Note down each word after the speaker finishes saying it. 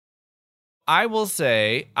I will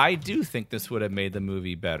say, I do think this would have made the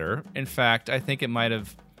movie better. In fact, I think it might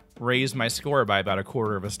have raised my score by about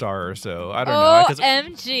 1/4 of a star or so. I don't know.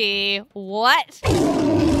 OMG. What?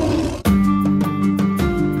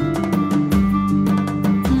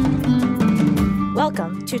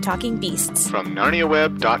 Welcome to Talking Beasts from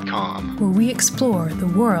NarniaWeb.com, where we explore the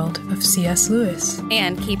world of C.S. Lewis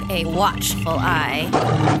and keep a watchful eye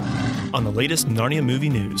on the latest Narnia movie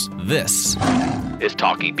news. This is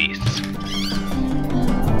Talking Beasts.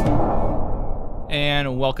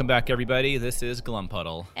 And welcome back, everybody. This is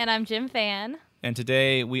Glumpuddle. And I'm Jim Fan. And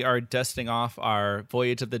today we are dusting off our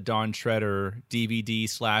Voyage of the Dawn Treader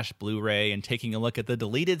DVD/Blu-ray and taking a look at the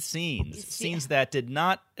deleted scenes that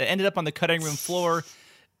ended up on the cutting room floor.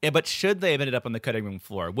 But should they have ended up on the cutting room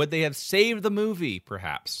floor? Would they have saved the movie,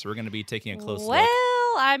 perhaps? So we're going to be taking a close look.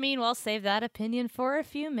 I mean, we'll save that opinion for a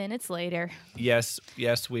few minutes later. Yes,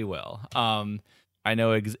 we will. I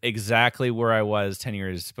know exactly where I was 10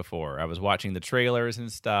 years before. I was watching the trailers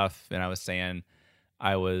and stuff, and I was saying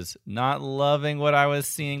I was not loving what I was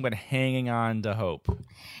seeing, but hanging on to hope that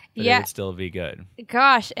it would still be good.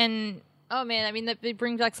 Gosh, and oh man, I mean, it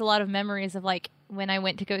brings back a lot of memories of like when I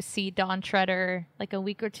went to go see Dawn Treader like a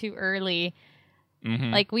week or two early.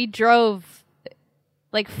 Mm-hmm. Like we drove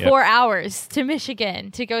like 4 hours to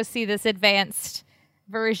Michigan to go see this advanced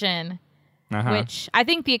version, which I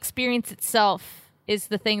think the experience itself is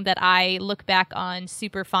the thing that I look back on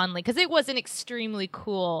super fondly because it was an extremely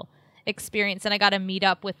cool experience, and I got to meet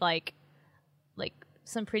up with like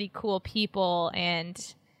some pretty cool people, and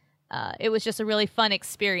it was just a really fun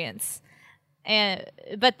experience.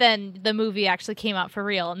 But then the movie actually came out for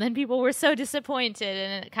real, and then people were so disappointed,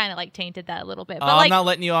 and it kind of like tainted that a little bit. But I'm not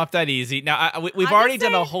letting you off that easy. Now we've already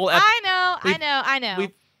done a whole. I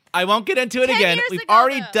know. I won't get into it again. We've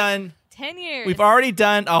already done 10 years. We've already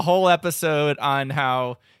done a whole episode on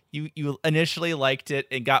how you initially liked it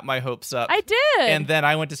and got my hopes up. I did. And then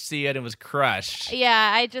I went to see it and was crushed.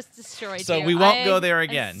 Yeah, I just destroyed you. So we won't go there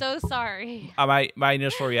again. I'm so sorry. My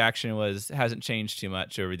initial reaction hasn't changed too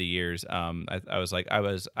much over the years.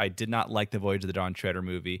 I did not like the Voyage of the Dawn Treader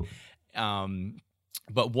movie.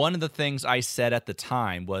 But one of the things I said at the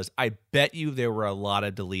time was, I bet you there were a lot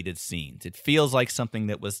of deleted scenes. It feels like something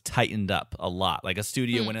that was tightened up a lot. Like a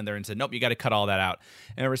studio went in there and said, nope, you got to cut all that out.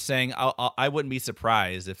 And I was saying, I wouldn't be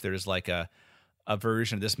surprised if there's like a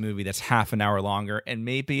version of this movie that's half an hour longer. And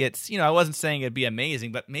maybe it's, I wasn't saying it'd be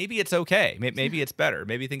amazing, but maybe it's okay. Maybe it's better.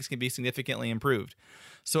 Maybe things can be significantly improved.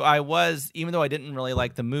 So even though I didn't really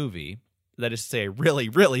like the movie, that is to say, I really,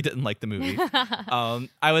 really didn't like the movie.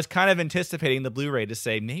 I was kind of anticipating the Blu-ray to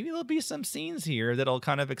say maybe there'll be some scenes here that'll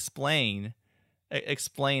kind of explain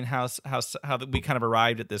how we kind of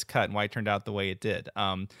arrived at this cut and why it turned out the way it did.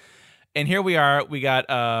 And here we are. We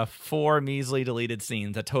got 4 measly deleted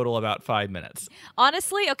scenes, a total about 5 minutes.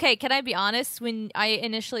 Honestly, okay, can I be honest? When I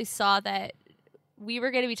initially saw that we were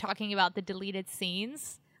going to be talking about the deleted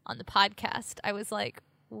scenes on the podcast, I was like,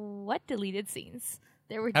 what deleted scenes?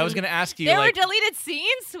 I was going to ask you. There were deleted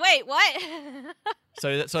scenes? Wait, what? So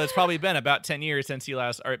it's probably been about 10 years since you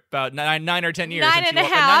last, or about 9 or 10 years. 9 and a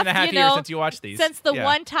half years since you watched these. Since the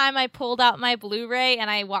one time I pulled out my Blu-ray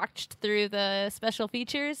and I watched through the special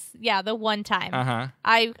features. Yeah, the one time.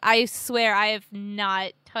 I swear I have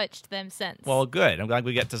not touched them since. Well, good. I'm glad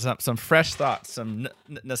we get to some fresh thoughts, some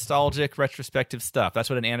nostalgic, retrospective stuff. That's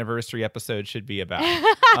what an anniversary episode should be about.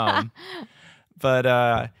 But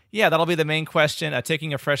that'll be the main question.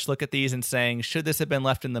 Taking a fresh look at these and saying, should this have been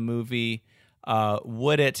left in the movie?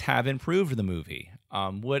 Would it have improved the movie?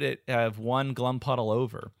 Would it have won Glumpuddle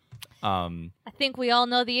over? I think we all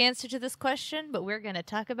know the answer to this question, but we're going to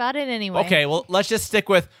talk about it anyway. Okay, well, let's just stick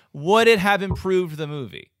with, would it have improved the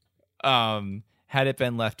movie had it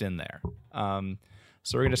been left in there?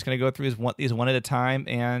 So we're just going to go through these one at a time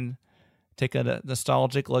and take a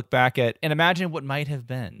nostalgic look back at, and imagine what might have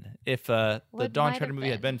been if the Dawn Treader movie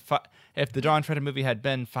had been if the Dawn Treader movie had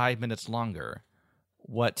been 5 minutes longer.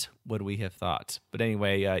 What would we have thought? But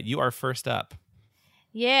anyway, you are first up.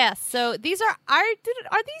 Yeah. So these are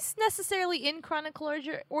these necessarily in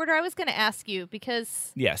chronological order? I was going to ask you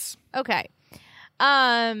because yes. Okay.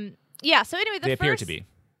 Yeah. So anyway, they appear to be.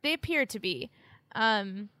 They appear to be.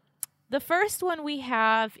 The first one we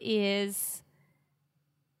have is.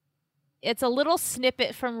 It's a little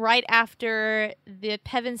snippet from right after the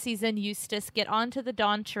Pevensies and Eustace get onto the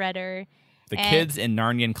Dawn Treader. The kids in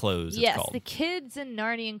Narnian clothes, it's called. Yes, the kids in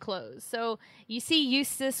Narnian clothes. So you see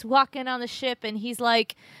Eustace walking on the ship, and he's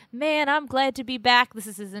like, man, I'm glad to be back. This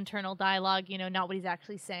is his internal dialogue, not what he's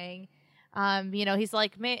actually saying. He's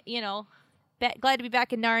like, man, glad to be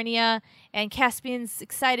back in Narnia, and Caspian's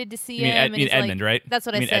excited to see him. You mean Edmund, right? That's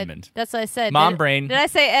what I I mean said. Edmund. That's what I said. Mom brain. Did I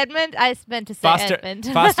say Edmund? I meant to say Edmund.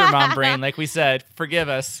 Foster mom brain, like we said. Forgive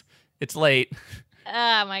us. It's late.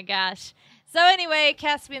 Oh my gosh. So anyway,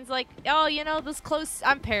 Caspian's like, oh, those clothes,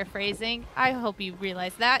 I'm paraphrasing. I hope you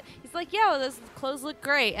realize that. He's like, yeah, well, those clothes look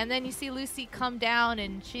great. And then you see Lucy come down,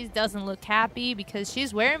 and she doesn't look happy because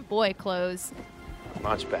she's wearing boy clothes.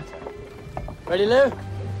 Much better. Ready, Lou?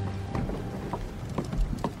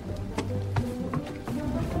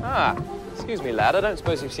 Ah, excuse me, lad. I don't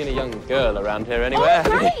suppose you've seen a young girl around here anywhere. Oh,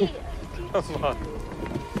 right. Come on.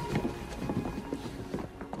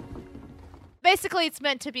 Basically, it's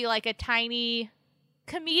meant to be like a tiny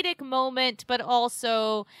comedic moment, but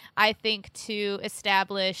also, I think, to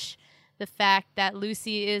establish the fact that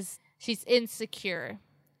Lucy she's insecure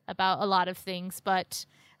about a lot of things, but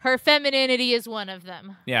her femininity is one of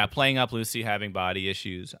them. Yeah, playing up Lucy having body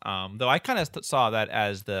issues. Though I kind of saw that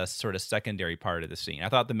as the sort of secondary part of the scene. I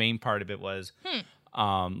thought the main part of it was,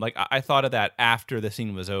 I thought of that after the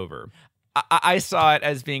scene was over. I saw it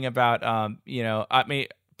as being about,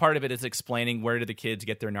 part of it is explaining where do the kids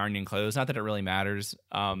get their Narnian clothes. Not that it really matters,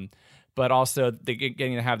 but also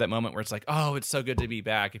getting to have that moment where it's like, oh, it's so good to be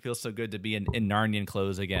back. It feels so good to be in Narnian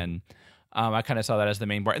clothes again. I kind of saw that as the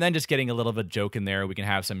main part, and then just getting a little bit of joke in there. We can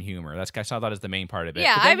have some humor. I saw that as the main part of it.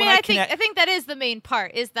 Yeah, I think that is the main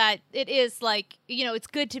part. Is that it is like it's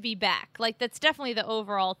good to be back. Like that's definitely the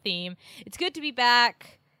overall theme. It's good to be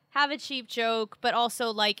back. Have a cheap joke, but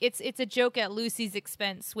also like it's a joke at Lucy's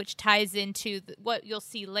expense, which ties into what you'll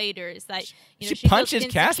see later. Is that she punches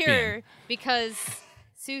feels Caspian insecure because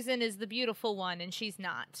Susan is the beautiful one and she's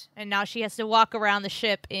not, and now she has to walk around the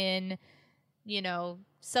ship in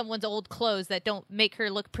someone's old clothes that don't make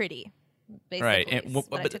her look pretty. Basically, right. And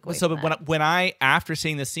when I after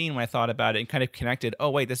seeing the scene, when I thought about it and kind of connected, oh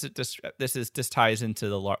wait, this ties into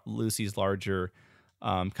the Lucy's larger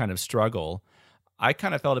kind of struggle. I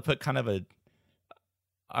kind of felt it put kind of I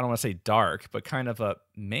don't want to say dark, but kind of a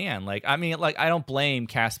man. I don't blame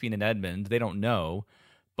Caspian and Edmund. They don't know,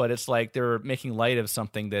 but it's like they're making light of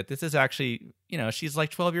something that this is actually, she's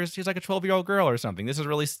like 12 years. She's like a 12-year-old girl or something. This is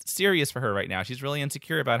really serious for her right now. She's really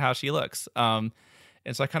insecure about how she looks. And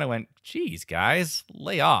so I kind of went, geez, guys,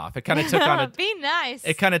 lay off. It kind of took on be nice.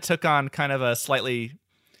 It kind of took on kind of a slightly,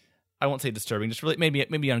 I won't say disturbing, just really made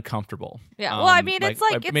me uncomfortable. Yeah, well, I mean, it's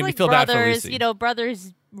like brothers,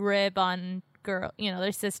 brothers rib on girl,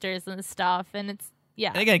 they're sisters and stuff, and it's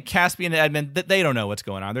And again, Caspian and Edmund, they don't know what's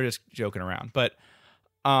going on; they're just joking around. But,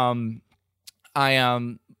 my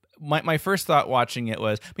first thought watching it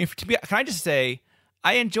was, can I just say,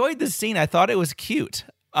 I enjoyed the scene. I thought it was cute.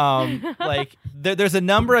 There's a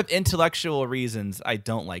number of intellectual reasons I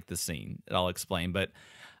don't like the scene that I'll explain, but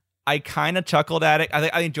I kind of chuckled at it. I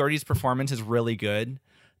think Georgie's performance is really good.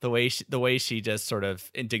 The way she just sort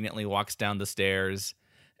of indignantly walks down the stairs,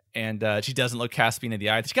 and she doesn't look Caspian in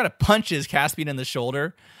the eye. She kind of punches Caspian in the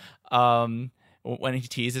shoulder when he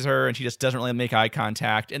teases her, and she just doesn't really make eye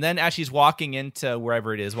contact. And then as she's walking into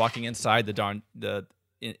wherever it is, walking inside the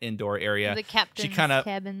indoor area, the captain's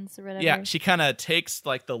cabins or whatever. Yeah, she kind of takes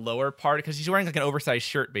like the lower part because she's wearing like an oversized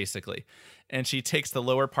shirt basically. And she takes the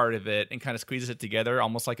lower part of it and kind of squeezes it together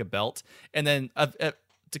almost like a belt. And then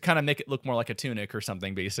to kind of make it look more like a tunic or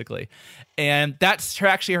something, basically. And that's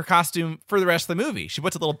actually her costume for the rest of the movie. She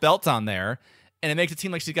puts a little belt on there, and it makes it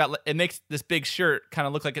seem like it makes this big shirt kind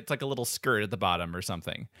of look like it's like a little skirt at the bottom or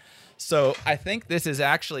something. So I think this is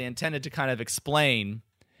actually intended to kind of explain,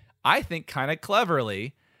 I think kind of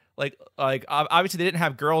cleverly, like obviously they didn't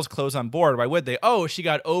have girls' clothes on board. Why would they? Oh, she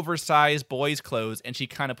got oversized boys' clothes, and she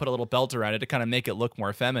kind of put a little belt around it to kind of make it look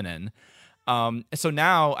more feminine. So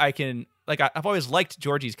now I can I've always liked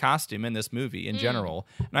Georgie's costume in this movie in general,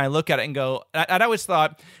 and I look at it and go, I always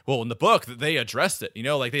thought, well, in the book they addressed it,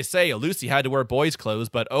 like they say Lucy had to wear boys' clothes,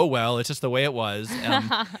 but oh well, it's just the way it was.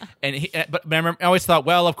 But I always thought,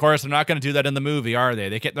 well, of course they're not going to do that in the movie, are they?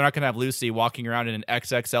 They're not going to have Lucy walking around in an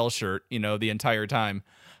XXL shirt, the entire time.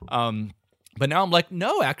 But now I'm like,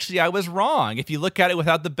 no, actually, I was wrong. If you look at it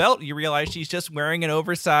without the belt, you realize she's just wearing an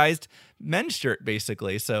oversized men's shirt,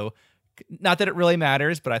 basically. So, not that it really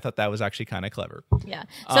matters, but I thought that was actually kind of clever. Yeah.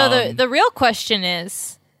 So the real question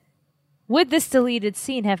is, would this deleted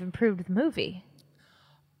scene have improved the movie?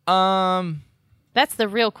 That's the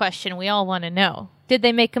real question we all want to know. Did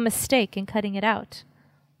they make a mistake in cutting it out?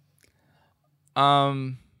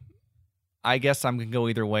 I guess I'm going to go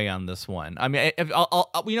either way on this one. I mean,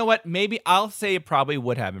 you know what? Maybe I'll say it probably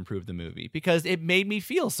would have improved the movie because it made me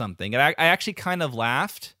feel something. And I actually kind of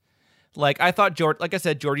laughed Like I thought like I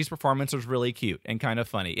said, Georgie's performance was really cute and kind of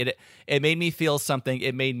funny. It made me feel something.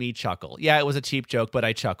 It made me chuckle. Yeah, it was a cheap joke, but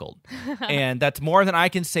I chuckled. And that's more than I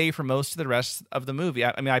can say for most of the rest of the movie.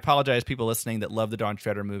 I mean, I apologize, people listening that love the Dawn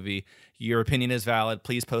Treader movie. Your opinion is valid.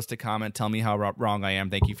 Please post a comment. Tell me how wrong I am.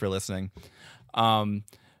 Thank you for listening.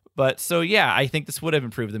 But so, yeah, I think this would have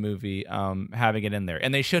improved the movie, having it in there.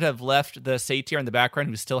 And they should have left the satyr in the background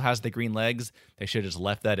who still has the green legs. They should have just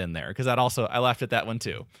left that in there because I laughed at that one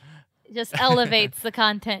too. Just elevates the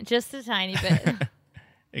content just a tiny bit.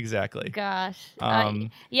 Exactly. Gosh.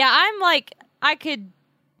 Yeah, I'm like, I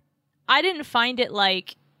didn't find it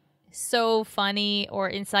like so funny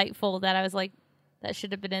or insightful that I was like, that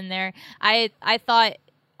should have been in there. I thought,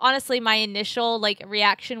 honestly, my initial like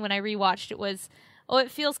reaction when I rewatched it was, oh,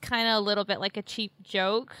 it feels kind of a little bit like a cheap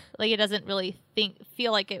joke. Like it doesn't really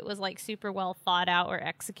feel like it was like super well thought out or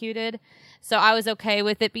executed. So I was okay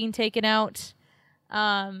with it being taken out.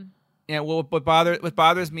 Yeah, well, what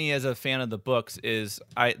bothers me as a fan of the books is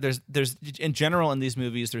there's in general in these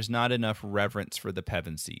movies there's not enough reverence for the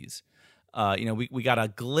Pevensies. We got a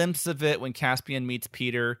glimpse of it when Caspian meets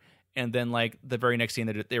Peter, and then like the very next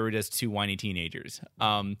scene they were just two whiny teenagers.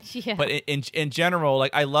 Yeah. But in general,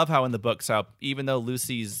 like I love how in the books how even though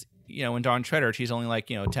Lucy's in Dawn Treader she's only like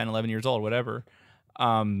 10, 11 years old, whatever.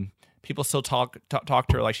 People still talk to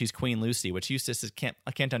her like she's Queen Lucy, which Eustace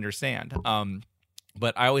can't understand.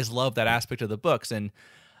 But I always love that aspect of the books, and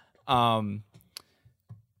so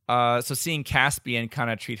seeing Caspian kind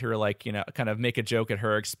of treat her like kind of make a joke at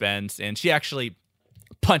her expense, and she actually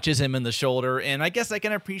punches him in the shoulder, and I guess I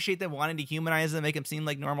can appreciate them wanting to humanize them, make them seem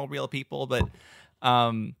like normal, real people, but I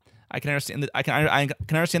can understand I can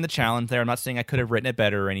understand the challenge there. I'm not saying I could have written it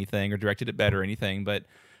better or anything, or directed it better or anything, but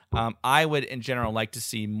I would, in general, like to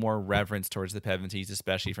see more reverence towards the Pevensies,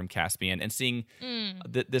 especially from Caspian, and seeing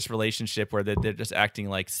this relationship where they're just acting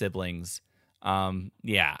like siblings.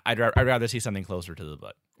 I'd rather see something closer to the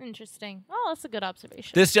book. Interesting. Oh, that's a good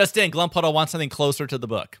observation. This just in, Glumpuddle wants something closer to the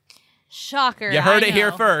book. Shocker. You heard it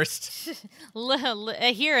here first.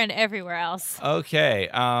 Here and everywhere else. Okay.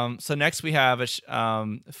 So next we have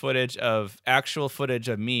actual footage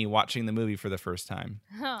of me watching the movie for the first time.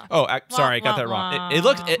 Huh. Oh, sorry, I got that wrong. It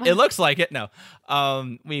looks like it. No.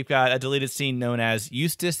 We've got a deleted scene known as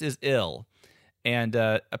Eustace is ill. And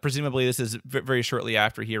presumably this is very shortly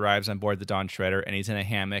after he arrives on board the Dawn Treader, and he's in a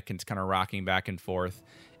hammock and it's kind of rocking back and forth.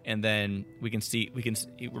 And then we're going to see his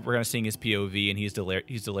POV, and he's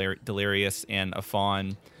delirious, and a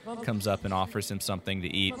fawn comes up and offers him something to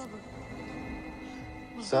eat.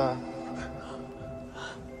 Sir,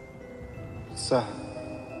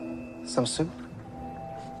 some soup?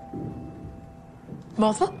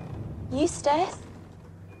 Mother? Eustace?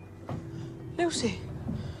 Lucy?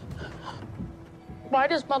 Why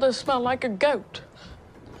does Mother smell like a goat?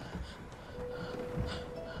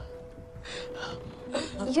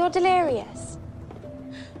 You're delirious.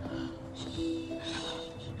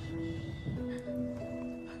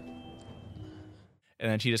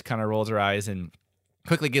 And then she just kind of rolls her eyes and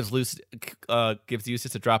quickly gives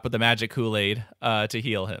Eustace a drop of the magic Kool-Aid to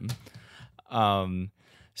heal him.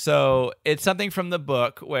 So it's something from the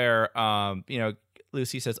book where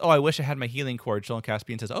Lucy says, "Oh, I wish I had my healing cordial," and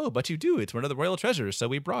Caspian says, "Oh, but you do. It's one of the royal treasures, so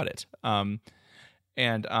we brought it." And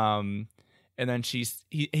then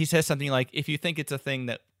he says something like, "If you think it's a thing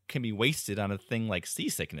that can be wasted on a thing like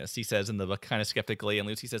seasickness," he says in the book kind of skeptically, and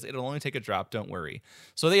Lucy says, "It'll only take a drop, don't worry."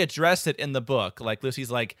 So they address it in the book. Like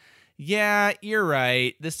Lucy's like, "Yeah, you're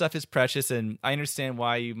right. This stuff is precious, and I understand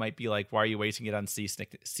why you might be like, why are you wasting it on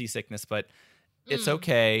seasickness, but it's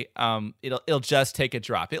okay. It'll just take a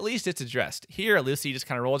drop. At least it's addressed." Here, Lucy just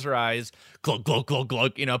kind of rolls her eyes, glug, glug, glug,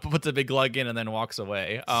 glug, puts a big glug in and then walks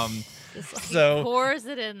away. So pours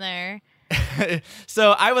it in there.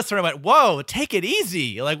 So I was sort of went, whoa, take it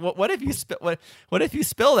easy. Like, what if you what if you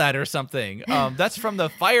spill that or something? That's from the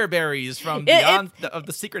fire berries from beyond of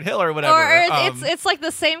the secret hill or whatever. Or it's like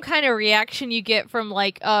the same kind of reaction you get from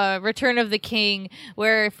like Return of the King,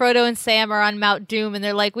 where Frodo and Sam are on Mount Doom and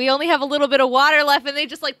they're like, we only have a little bit of water left, and they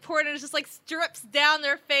just like pour it and it just like drips down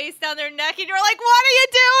their face, down their neck, and you're like, what are you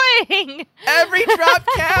doing? Every drop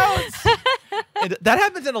counts. That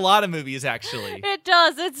happens in a lot of movies, actually. It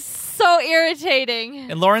does. It's so irritating.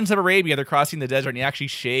 In Lawrence of Arabia, they're crossing the desert and he actually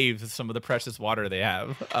shaves some of the precious water they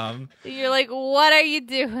have. You're like, what are you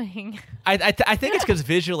doing? I think it's because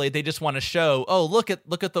visually they just want to show, oh, look at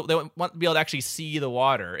they want to be able to actually see the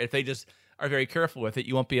water. If they just are very careful with it,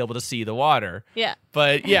 you won't be able to see the water. Yeah.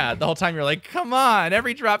 But yeah, the whole time you're like, come on,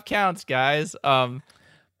 every drop counts, guys. But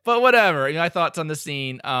whatever. My thoughts on the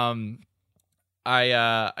scene. I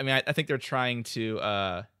think they're trying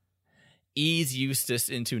to ease Eustace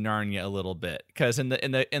into Narnia a little bit, because in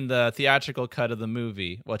the theatrical cut of the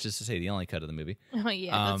movie, which is to say the only cut of the movie. Oh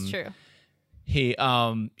yeah, that's true. He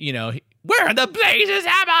where in the blazes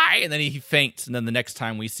am I? And then he faints, and then the next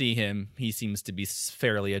time we see him, he seems to be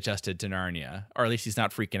fairly adjusted to Narnia, or at least he's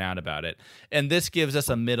not freaking out about it. And this gives us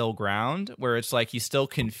a middle ground where it's like he's still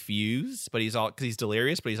confused, but because he's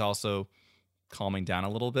delirious, but he's also calming down a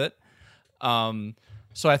little bit.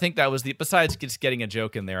 So I think that was besides just getting a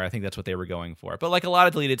joke in there, I think that's what they were going for. But like a lot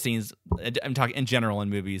of deleted scenes, I'm talking in general in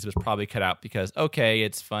movies, was probably cut out because, okay,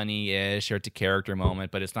 it's funny-ish or it's a character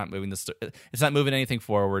moment, but it's not moving it's not moving anything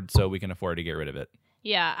forward, so we can afford to get rid of it.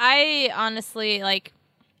 Yeah, I honestly,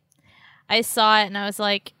 I saw it and I was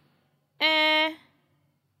like, I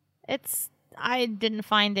didn't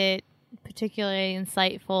find it particularly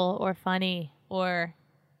insightful or funny or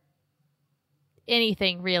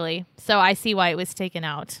anything really, so I see why it was taken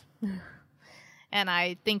out. And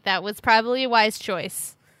I think that was probably a wise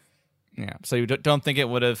choice. Yeah, so you don't think it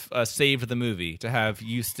would have saved the movie to have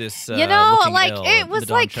Eustace looking ill it was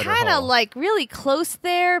kind of really close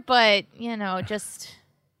there, but just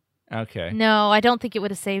okay. No, I don't think it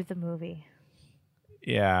would have saved the movie.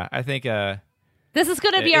 Yeah, I think this is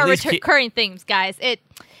going to be our recurring themes, guys. At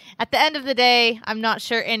the end of the day, I'm not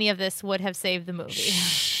sure any of this would have saved the movie.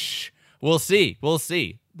 We'll see.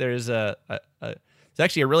 There's it's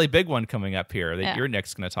actually a really big one coming up here that you're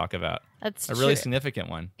next going to talk about. That's a really significant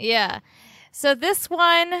one. Yeah. So this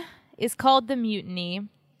one is called The Mutiny,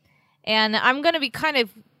 and I'm going to be kind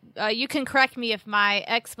of. You can correct me if my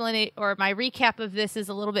explanation or my recap of this is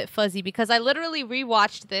a little bit fuzzy, because I literally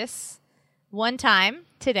rewatched this one time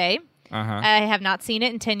today. I have not seen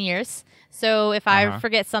it in 10 years. So if I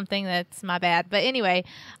forget something, that's my bad. But anyway,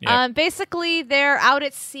 basically they're out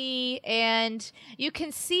at sea, and you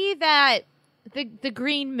can see that the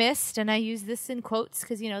green mist, and I use this in quotes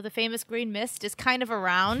because, the famous green mist is kind of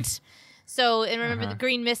around. So, and remember, the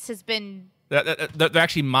green mist has been... They're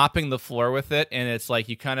actually mopping the floor with it, and it's like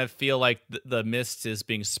you kind of feel like the mist is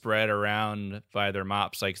being spread around by their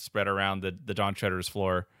mops, like spread around the Dawn Treader's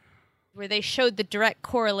floor. Where they showed the direct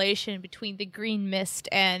correlation between the green mist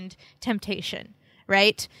and temptation,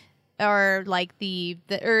 right? Or like the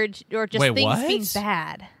urge, or just things being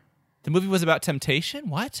bad. The movie was about temptation?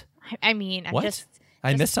 What? I mean, what?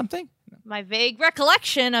 I missed something? My vague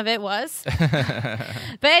recollection of it was. But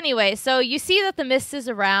anyway, so you see that the mist is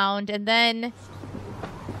around, and then...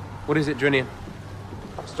 What is it, Drinian?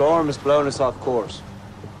 Storm has blown us off course.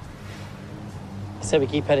 I said we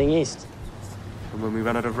keep heading east. And when we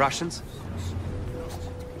run out of rations?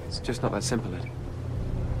 It's just not that simple, Ed.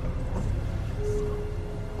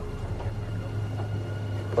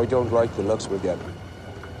 I don't like the looks we're getting.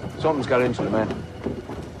 Something's got into the men.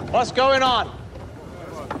 What's going on?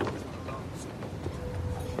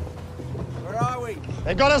 Where are we?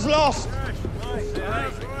 They got us lost.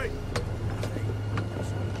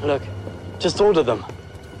 Look, just order them.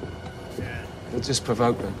 We'll just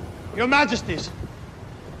provoke them. Your Majesties,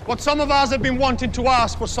 what some of us have been wanting to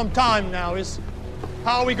ask for some time now is,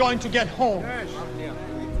 how are we going to get home?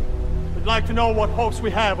 We'd like to know what hopes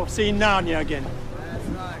we have of seeing Narnia again. That's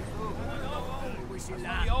right. We see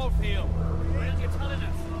the old field.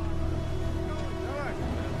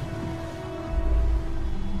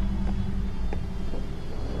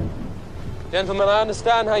 Gentlemen, I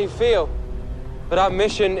understand how you feel, but our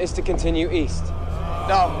mission is to continue east.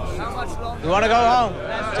 No. You want to go home?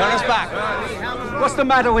 Turn us back. What's the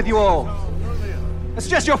matter with you all? It's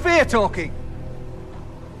just your fear talking.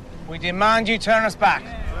 We demand you turn us back.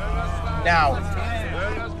 Now.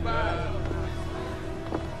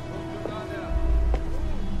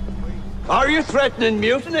 Are you threatening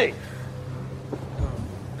mutiny?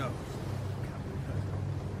 No.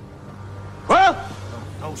 Well?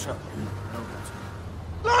 No, sir.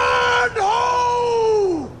 Land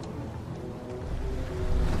ho!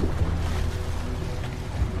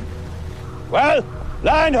 Well,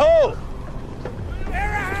 land ho!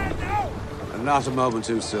 And not a moment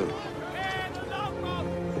too soon.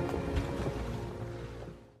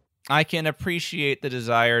 I can appreciate the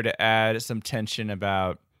desire to add some tension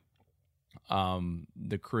about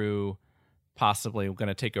the crew possibly going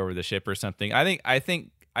to take over the ship or something. I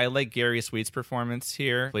think I like Gary Sweet's performance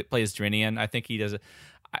here. He plays Drinian. I think he does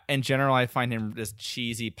in general, I find him this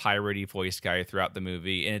cheesy, piratey voice guy throughout the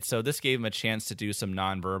movie. And so this gave him a chance to do some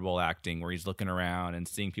nonverbal acting where he's looking around and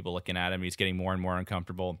seeing people looking at him. He's getting more and more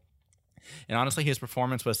uncomfortable. And honestly, his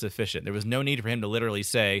performance was sufficient. There was no need for him to literally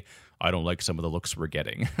say, I don't like some of the looks we're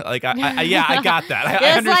getting. I got that. I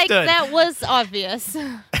understood. Like that was obvious.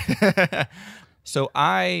 So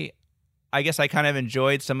I I guess I kind of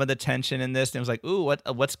enjoyed some of the tension in this, and it was like, ooh,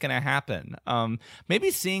 what's going to happen?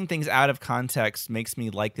 Maybe seeing things out of context makes me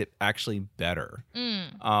like it actually better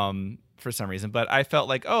for some reason. But I felt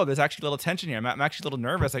like, oh, there's actually a little tension here. I'm actually a little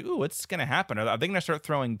nervous. Like, ooh, what's going to happen? Are they going to start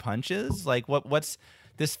throwing punches? Like, what's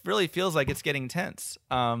this really feels like it's getting tense.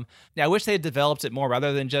 Yeah, I wish they had developed it more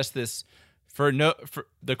rather than just this. For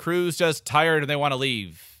the crew's just tired and they want to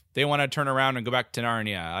leave. They want to turn around and go back to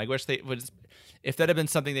Narnia. I wish they would. If that had been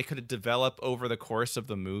something they could have developed over the course of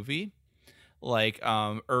the movie, like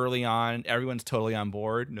early on, everyone's totally on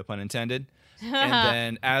board, no pun intended. And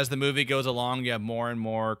then as the movie goes along, you have more and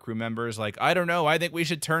more crew members like, I don't know, I think we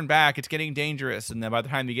should turn back. It's getting dangerous. And then by the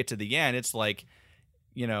time you get to the end, it's like,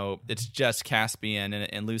 you know, it's just Caspian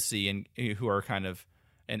and Lucy and who are kind of,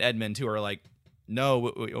 and Edmund who are like,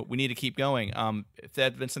 no, we need to keep going. If that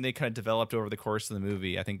had been something kind of developed over the course of the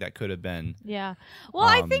movie, I think that could have been. Yeah. Well,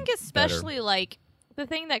 I think especially better. Like the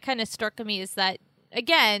thing that kind of struck me is that,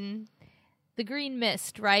 again, the green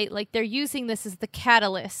mist, right? Like they're using this as the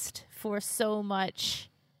catalyst for so much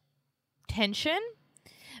tension.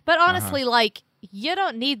 But honestly, like you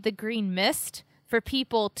don't need the green mist for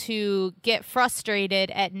people to get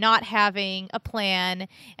frustrated at not having a plan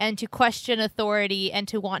and to question authority and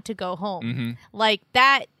to want to go home. Mm-hmm. Like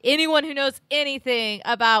that, anyone who knows anything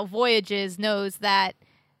about voyages knows that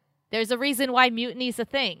there's a reason why mutiny is a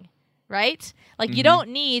thing, right? Like you don't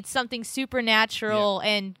need something supernatural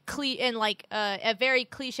and like a very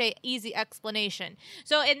cliche, easy explanation.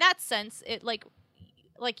 So in that sense, it like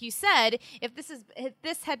you said, if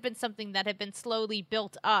this had been something that had been slowly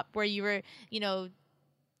built up, where you were, you know,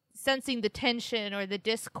 sensing the tension or the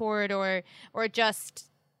discord or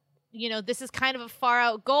just, you know, this is kind of a far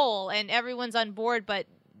out goal and everyone's on board, but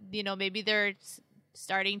you know, maybe they're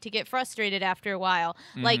starting to get frustrated after a while.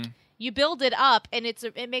 Like you build it up, and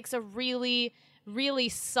it makes a really, really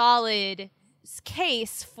solid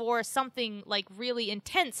case for something like really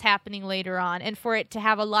intense happening later on, and for it to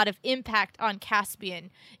have a lot of impact on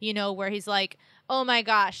Caspian, you know, where he's like, oh my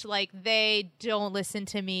gosh, like they don't listen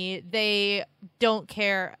to me, they don't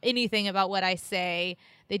care anything about what I say,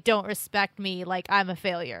 they don't respect me, like I'm a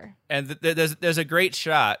failure. And there's a great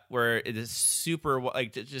shot where it is super,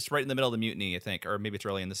 like just right in the middle of the mutiny, I think, or maybe it's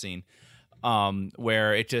early in the scene,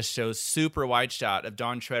 where it just shows super wide shot of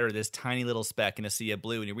Dawn Treader, this tiny little speck in a sea of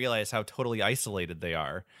blue, and you realize how totally isolated they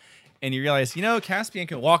are. And you realize, you know, Caspian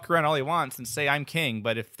can walk around all he wants and say, I'm king,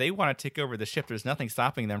 but if they want to take over the ship, there's nothing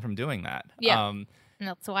stopping them from doing that. Yeah, and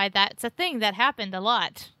that's why that's a thing that happened a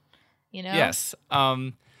lot, you know? Yes.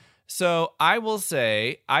 So I will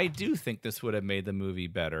say, I do think this would have made the movie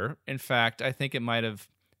better. In fact, I think it might have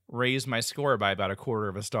raised my score by about 1/4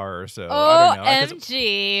 of a star or so.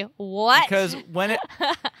 OMG, what? Because when it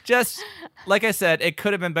just, like I said, it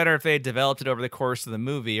could have been better if they had developed it over the course of the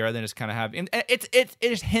movie, rather than just kind of have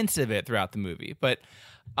it's hints of it throughout the movie. But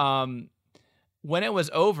when it was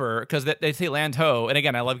over, because they say land ho, and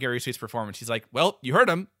again, I love Gary Sweet's performance. He's like, well, you heard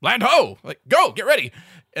him, land ho, like go, get ready.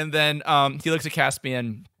 And then he looks at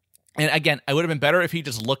Caspian, and again, it would have been better if he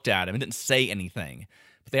just looked at him and didn't say anything.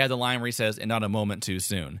 They had the line where he says, and not a moment too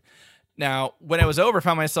soon. Now, when it was over, I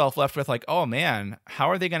found myself left with like, oh man, how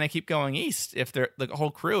are they going to keep going east if the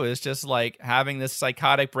whole crew is just like having this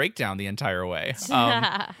psychotic breakdown the entire way?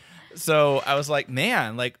 So I was like,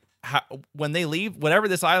 man, like when they leave, whatever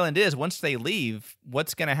this island is, once they leave,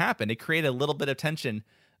 what's going to happen? It created a little bit of tension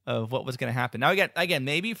of what was going to happen. Now, again,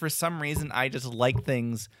 maybe for some reason I just like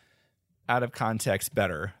things out of context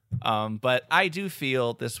better. But I do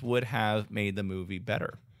feel this would have made the movie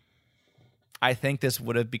better. I think this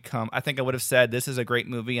would have become, I think I would have said this is a great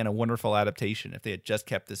movie and a wonderful adaptation if they had just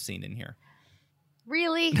kept this scene in here.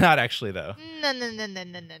 Really? Not actually, though. No.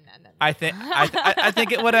 I think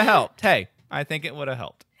it would have helped. Hey, I think it would have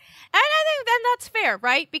helped. And I think then that's fair,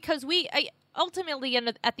 right? Because ultimately,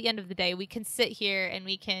 at the end of the day, we can sit here and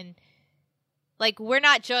we can, like, we're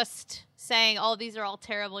not just saying, oh, these are all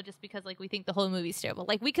terrible just because, like, we think the whole movie's terrible.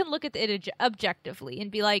 Like, we can look at it objectively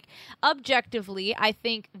and be like, objectively, I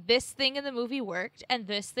think this thing in the movie worked and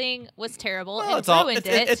this thing was terrible and ruined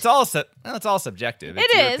it. It's all subjective.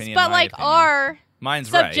 It is, opinion, but, like, opinion. Our mine's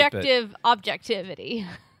subjective objectivity.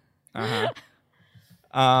 Uh-huh.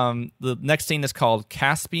 The next scene is called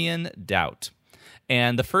Caspian Doubt.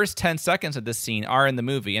 And the first 10 seconds of this scene are in the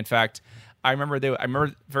movie. In fact, I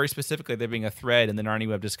remember very specifically there being a thread in the Narnia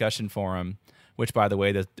Web discussion forum, which, by the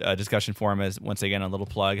way, the discussion forum is, once again, a little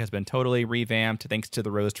plug, has been totally revamped thanks to the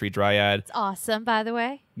Rose Tree Dryad. It's awesome, by the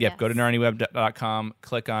way. Yep, yes. Go to narniaweb.com,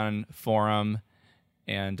 click on forum,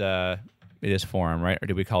 and it is forum, right? Or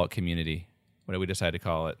did we call it community? What did we decide to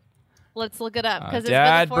call it? Let's look it up because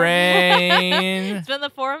Dad it's been the forum. brain. It's been the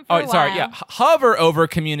forum for a while. Sorry. Yeah, hover over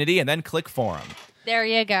community and then click forum. There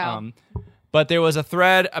you go. But there was a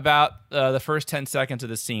thread about the first 10 seconds of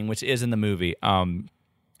the scene, which is in the movie. And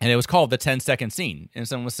it was called the 10-second scene. And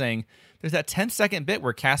someone was saying, there's that 10-second bit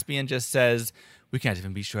where Caspian just says, we can't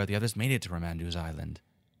even be sure the others made it to Ramandu's island.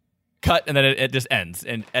 Cut, and then it just ends.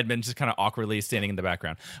 And Edmund's just kind of awkwardly standing in the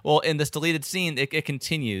background. Well, in this deleted scene, it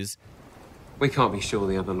continues. We can't be sure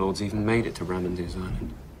the other lords even made it to Ramandu's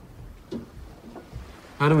island.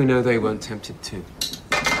 How do we know they weren't tempted too?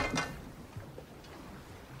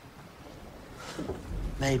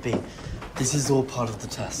 Maybe. This is all part of the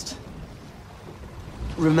test.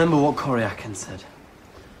 Remember what Koryakin said.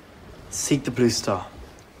 Seek the blue star.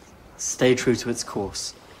 Stay true to its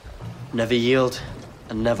course. Never yield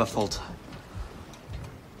and never falter.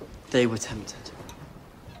 They were tempted.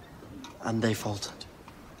 And they faltered.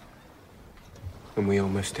 And we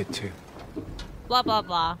almost did too. Blah, blah,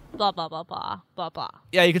 blah. Blah, blah, blah, blah. Blah, blah.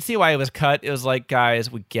 Yeah, you can see why it was cut. It was like,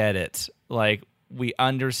 guys, we get it. Like, we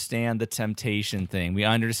understand the temptation thing. We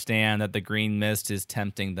understand that the green mist is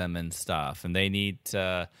tempting them and stuff, and they need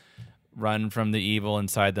to run from the evil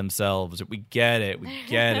inside themselves. We get it. We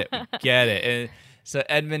get it. We get it. And so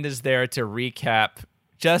Edmund is there to recap,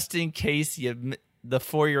 just in case the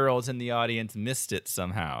 4-year-olds in the audience missed it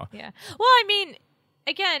somehow. Yeah. Well, I mean,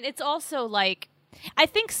 again, it's also like, I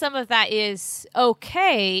think some of that is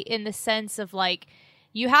okay in the sense of like,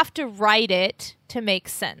 you have to write it to make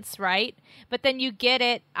sense, right? But then you get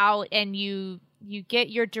it out and you get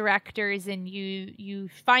your directors and you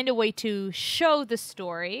find a way to show the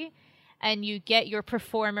story, and you get your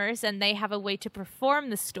performers and they have a way to perform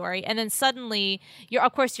the story. And then suddenly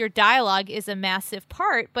of course your dialogue is a massive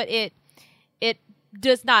part, but it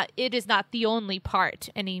is not the only part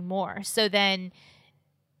anymore. So then,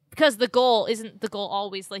 because the goal isn't the goal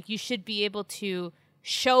always, like, you should be able to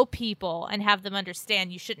show people and have them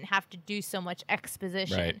understand. You shouldn't have to do so much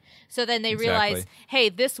exposition. Right. So then they realize, hey,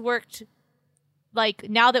 this worked. Like,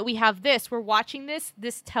 now that we have this, we're watching this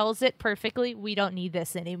tells it perfectly. We don't need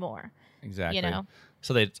this anymore. Exactly. You know?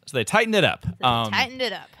 So they tightened it up. Tightened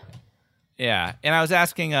it up. Yeah. And I was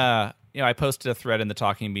asking, I posted a thread in the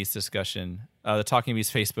Talking Beast discussion, the Talking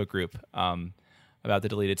Beast Facebook group, about the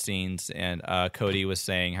deleted scenes. And Cody was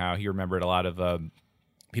saying how he remembered a lot of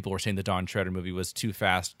people were saying the Dawn Treader movie was too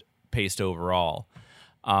fast-paced overall.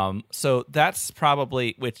 So that's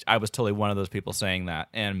probably, which I was totally one of those people saying that.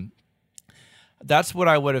 And that's what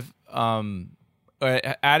I would have,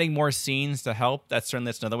 adding more scenes to help, that's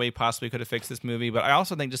another way possibly could have fixed this movie. But I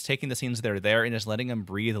also think just taking the scenes that are there and just letting them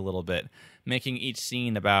breathe a little bit, making each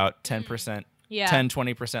scene about 10%,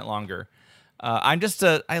 20% longer.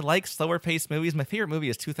 I like slower paced movies. My favorite movie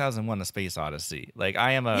is 2001: A Space Odyssey. Like,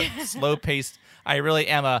 I am a slow paced, I really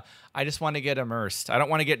am I just want to get immersed. I don't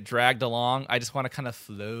want to get dragged along. I just want to kind of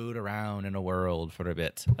float around in a world for a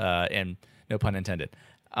bit. And no pun intended.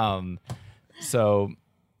 So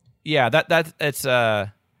yeah, it's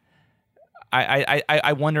I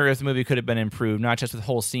wonder if the movie could have been improved, not just with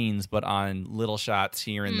whole scenes, but on little shots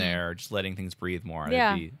here and there, just letting things breathe more.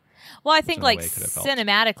 Yeah. Well, I think, like,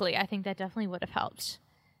 cinematically, I think that definitely would have helped.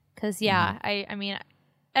 Because, I mean,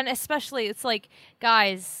 and especially, it's like,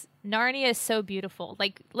 guys, Narnia is so beautiful.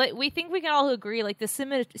 Like, we think we can all agree, like, the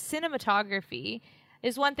cinematography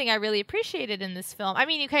is one thing I really appreciated in this film. I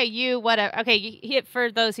mean, okay, whatever. Okay,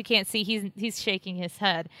 for those who can't see, he's shaking his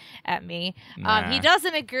head at me. He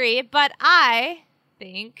doesn't agree, but I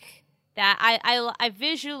think that I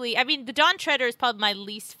visually, I mean, the Dawn Treader is probably my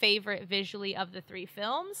least favorite visually of the 3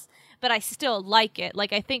 films, but I still like it.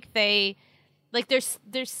 Like, I think there's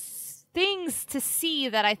things to see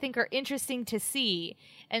that I think are interesting to see.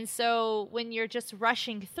 And so when you're just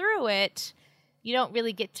rushing through it, you don't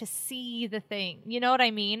really get to see the thing. You know what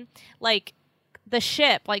I mean? Like, the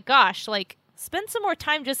ship, like, gosh, like, spend some more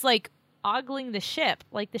time just, like, ogling the ship.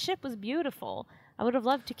 Like, the ship was beautiful. I would have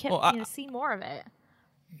loved to see more of it.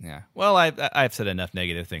 Yeah. Well, I've said enough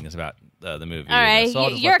negative things about the movie. All right, so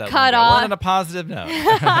you're cut off. On a positive note.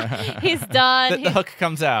 He's done. The hook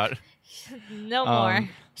comes out. No more.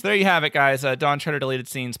 So there you have it, guys. Dawn Treader deleted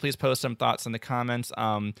scenes. Please post some thoughts in the comments.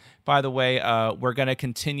 By the way, we're going to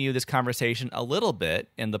continue this conversation a little bit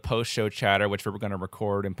in the post-show chatter, which we're going to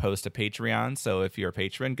record and post to Patreon. So if you're a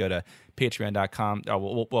patron, go to patreon.com.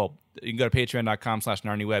 Well, you can go to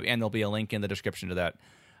patreon.com/NarniaWeb, and there'll be a link in the description to that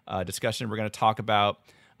discussion. We're going to talk about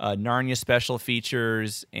Narnia special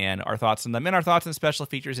features and our thoughts on them, and our thoughts on special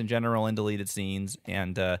features in general and deleted scenes,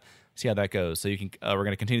 and see how that goes. So you can. We're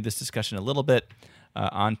going to continue this discussion a little bit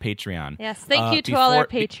on Patreon. Yes, thank you to all our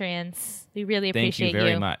Patreons. We really appreciate you. Thank you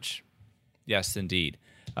very much. Yes, indeed.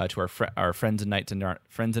 to our friends and Knights and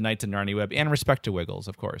Narnia Web, and respect to Wiggles,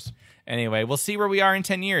 of course. Anyway, we'll see where we are in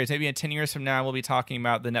 10 years. Maybe in 10 years from now, we'll be talking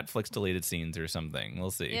about the Netflix deleted scenes or something.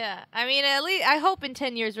 We'll see. Yeah, I mean, at least I hope in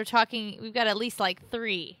 10 years we've got at least like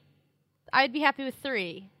 3. I'd be happy with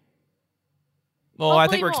 3. Well, hopefully I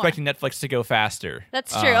think we're more. expecting Netflix to go faster.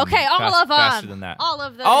 That's true. Okay, all of them. Faster than that. All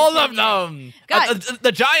of them. All of them. God.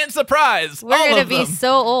 The giant surprise. We're going to be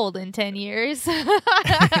so old in 10 years.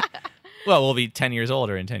 Well, we'll be 10 years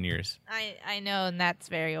older in 10 years. I know, and that's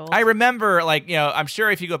very old. I remember, I'm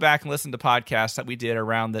sure if you go back and listen to podcasts that we did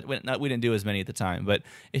around that, we didn't do as many at the time, but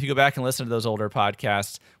if you go back and listen to those older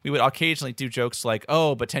podcasts, we would occasionally do jokes like,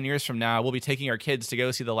 oh, but 10 years from now, we'll be taking our kids to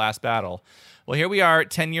go see The Last Battle. Well, here we are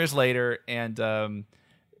 10 years later, and we're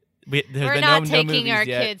not taking our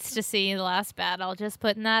kids to see The Last Battle, just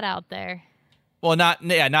putting that out there. Well, not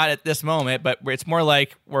at this moment, but it's more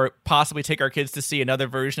like we're possibly take our kids to see another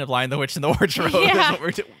version of Lion, the Witch, and the Wardrobe. Yeah.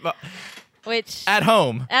 Which at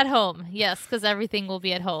home. At home, yes, because everything will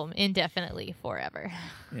be at home indefinitely, forever.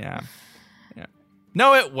 Yeah.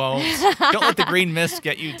 No, it won't. Don't let the green mist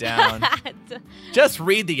get you down. Just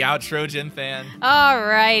read the outro, Jim Fan.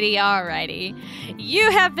 Alrighty. You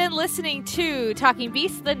have been listening to Talking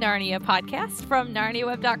Beasts, the Narnia podcast from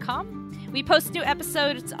NarniaWeb.com. We post new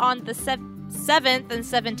episodes on the 7th and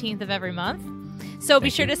 17th of every month. So be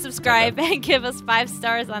sure to subscribe and give us 5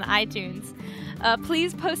 stars on iTunes.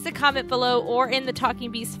 Please post a comment below or in the Talking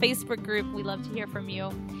Beasts Facebook group. We love to hear from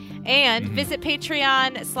you. And visit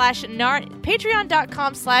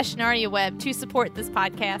patreon.com/NarniaWeb to support this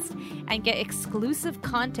podcast and get exclusive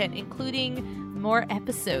content, including more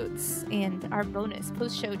episodes and our bonus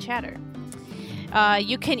post-show chatter.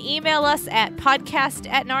 You can email us at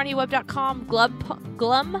podcast@NarniaWeb.com,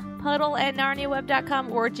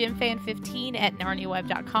 glumpuddle@NarniaWeb.com, or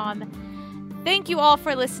JimFan15@NarniaWeb.com. Thank you all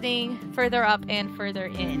for listening. Further up and further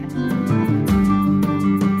in.